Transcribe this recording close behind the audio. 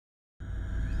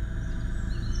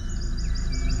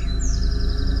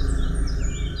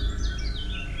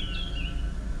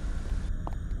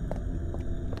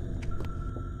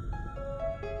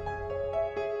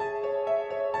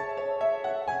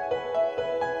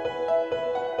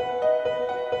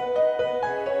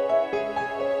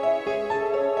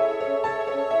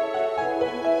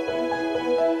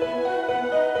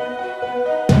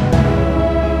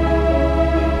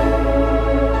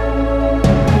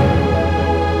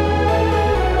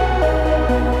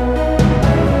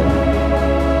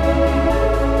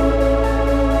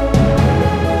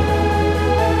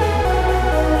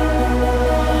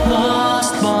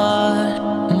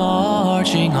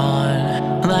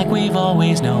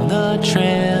on the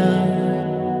trail,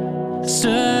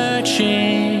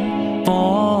 searching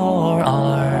for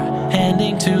our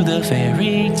ending to the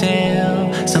fairy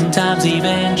tale. Sometimes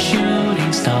even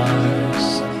shooting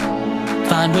stars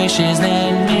find wishes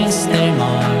then miss their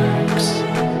marks.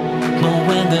 But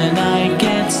when the night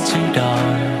gets too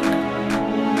dark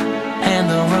and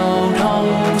the road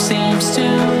home seems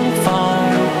too far,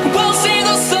 we'll see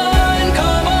the sun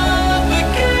come up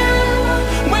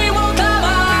again. We will climb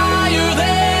higher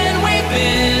than we've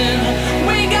been.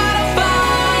 We got a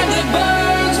fire that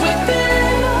burns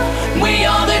within. We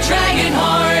are the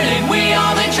Dragonhearted, we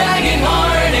are the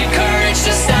Dragonhearted. Courage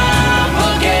to stop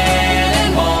a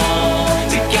cannonball.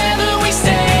 Together we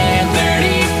stand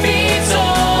 30 feet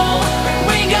tall.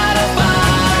 We got a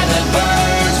fire that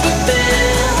burns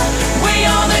within. We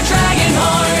are the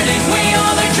Dragonhearted, we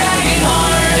are the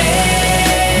Dragonhearted.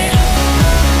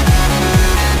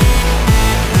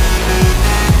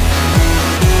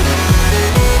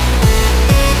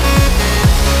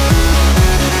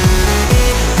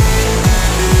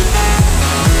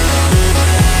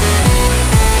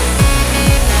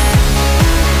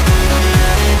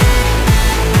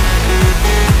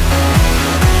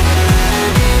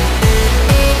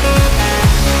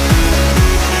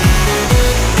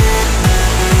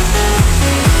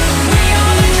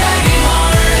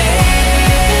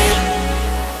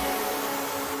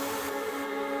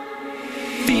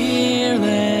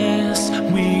 Fearless,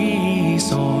 we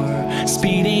soar,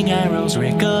 speeding arrows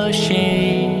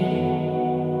ricochet.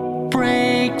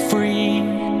 Break free,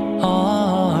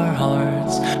 our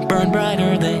hearts burn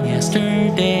brighter than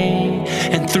yesterday.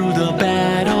 And through the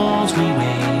battles we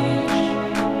wage,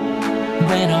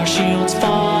 when our shields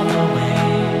fall away,